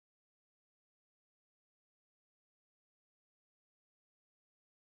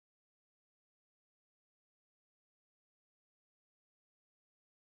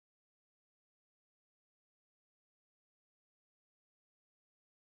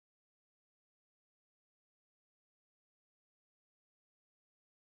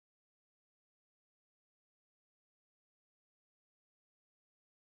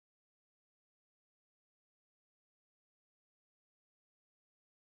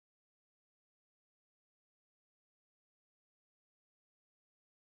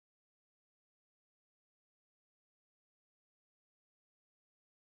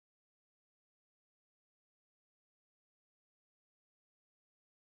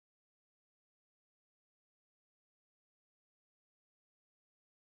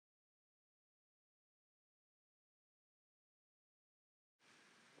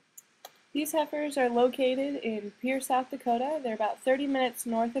These heifers are located in Pierre, South Dakota. They're about 30 minutes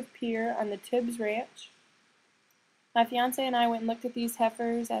north of Pierre on the Tibbs Ranch. My fiance and I went and looked at these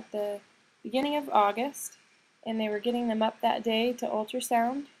heifers at the beginning of August, and they were getting them up that day to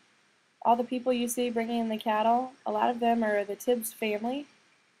ultrasound. All the people you see bringing in the cattle, a lot of them are the Tibbs family.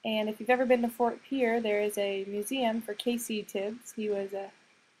 And if you've ever been to Fort Pierre, there is a museum for Casey Tibbs. He was a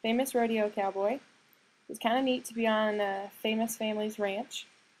famous rodeo cowboy. It's kind of neat to be on a famous family's ranch.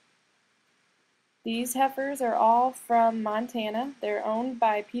 These heifers are all from Montana. They're owned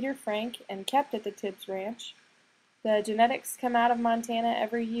by Peter Frank and kept at the Tibbs Ranch. The genetics come out of Montana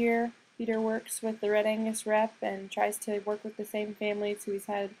every year. Peter works with the Red Angus rep and tries to work with the same families who he's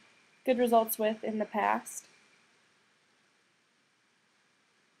had good results with in the past.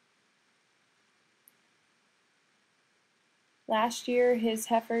 Last year his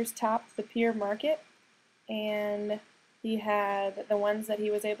heifers topped the Pierre market, and he had the ones that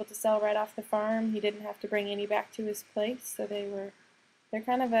he was able to sell right off the farm. He didn't have to bring any back to his place, so they're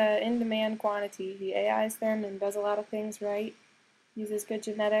kind of a in-demand quantity. He AIs them and does a lot of things right, uses good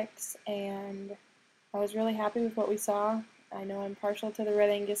genetics, and I was really happy with what we saw. I know I'm partial to the Red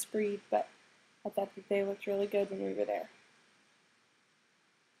Angus breed, but I thought that they looked really good when we were there.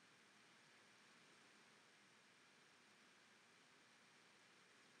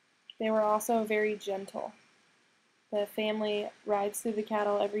 They were also very gentle. The family rides through the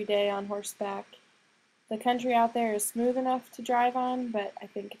cattle every day on horseback. The country out there is smooth enough to drive on, but I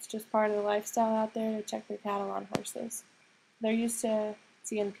think it's just part of the lifestyle out there to check their cattle on horses. They're used to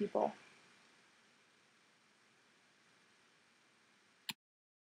seeing people.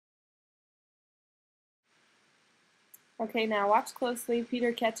 Okay, now watch closely.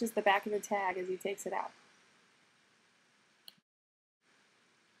 Peter catches the back of the tag as he takes it out.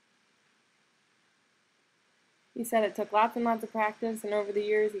 He said it took lots and lots of practice, and over the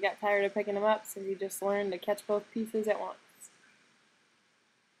years he got tired of picking them up, so he just learned to catch both pieces at once.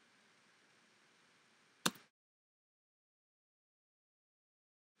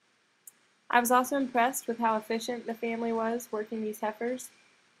 I was also impressed with how efficient the family was working these heifers.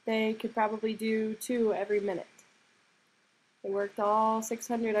 They could probably do 2 every minute. They worked all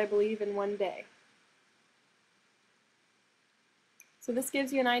 600, I believe, in one day. So this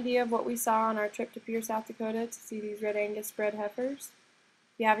gives you an idea of what we saw on our trip to Pierre, South Dakota to see these Red Angus bred heifers.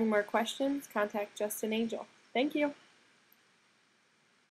 If you have any more questions, contact Justin Angell. Thank you.